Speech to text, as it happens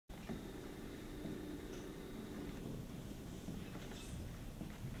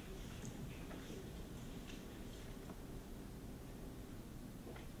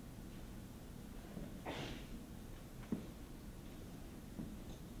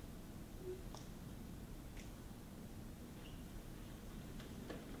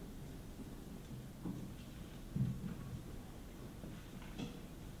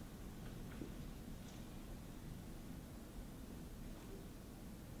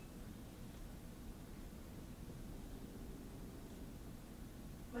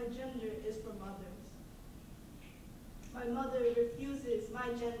gender is for mothers. My mother refuses my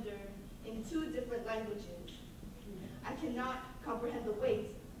gender in 2 different languages. I cannot comprehend the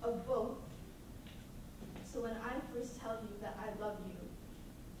weight of both. So when I first tell you that I love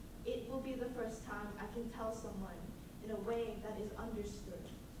you, it will be the first time I can tell someone in a way that is understood.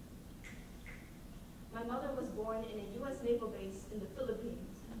 My mother was born in a U.S. naval base in the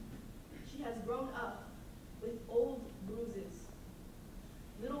Philippines. She has grown up with old bruises,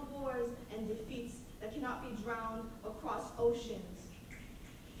 little wars and defeats that cannot be drowned across oceans.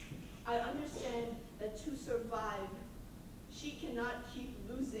 I understand that to survive, she cannot keep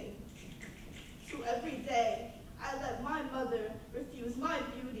losing. So every day, I let my mother refuse my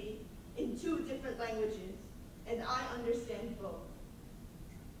beauty in 2 different languages, and I understand both.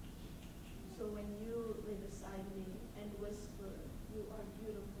 So when you lay beside me and whisper, "You are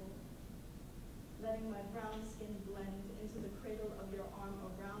beautiful," letting my brown skin blend into the cradle of your arm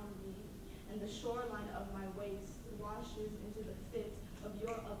around me, and the shoreline of my waist washes into the fit of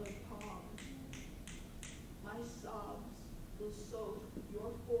your other palm, my sobs will soak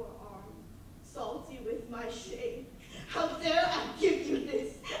your forearm, salty with my shame. How dare I give you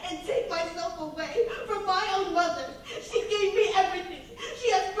this and take myself away from my own mother? She gave me everything.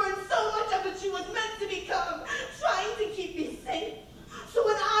 She has burned so much of what she was meant to become, trying to keep me safe. So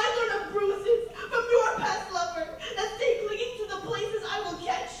when I learn of bruises from your past lover that stay clinging to the places I will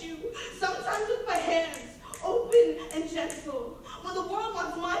catch you, sometimes with my hands open and gentle, when the world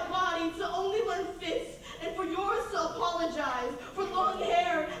wants my body to only learn fists and for yours to apologize for long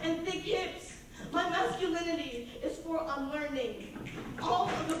hair and thick hips, my masculinity is for unlearning all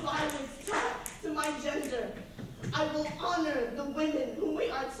of the violence taught to my gender. I will honor the women whom we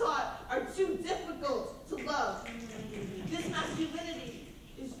are taught are too difficult to love. This masculinity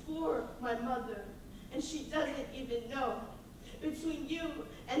is for my mother, and she doesn't even know. Between you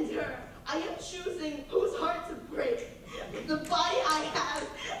and her, I am choosing whose heart to break. The body I have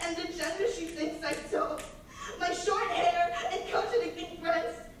and the gender she thinks I don't. My short hair and contradicting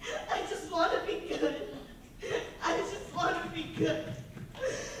breasts. I just want to be good. I just want to be good.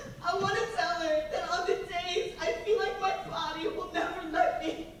 I want to tell her that on the days I feel like my body will never let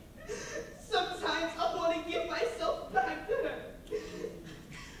me, sometimes I want to give myself back to her.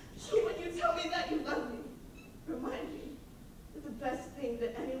 So when you tell me that you love me, remind me that the best thing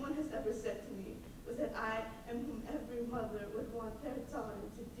that anyone has ever said to me was that I am whom every mother would want their daughter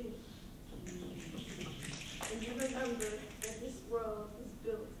to be. And you remember that this world is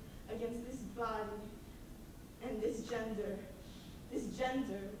built against this body and this gender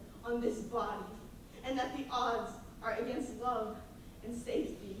on this body, and that the odds are against love and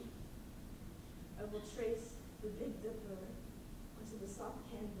safety. I will trace the Big Dipper onto the soft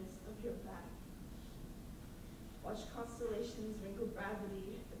canvas of your back. Watch constellations wrinkle gravity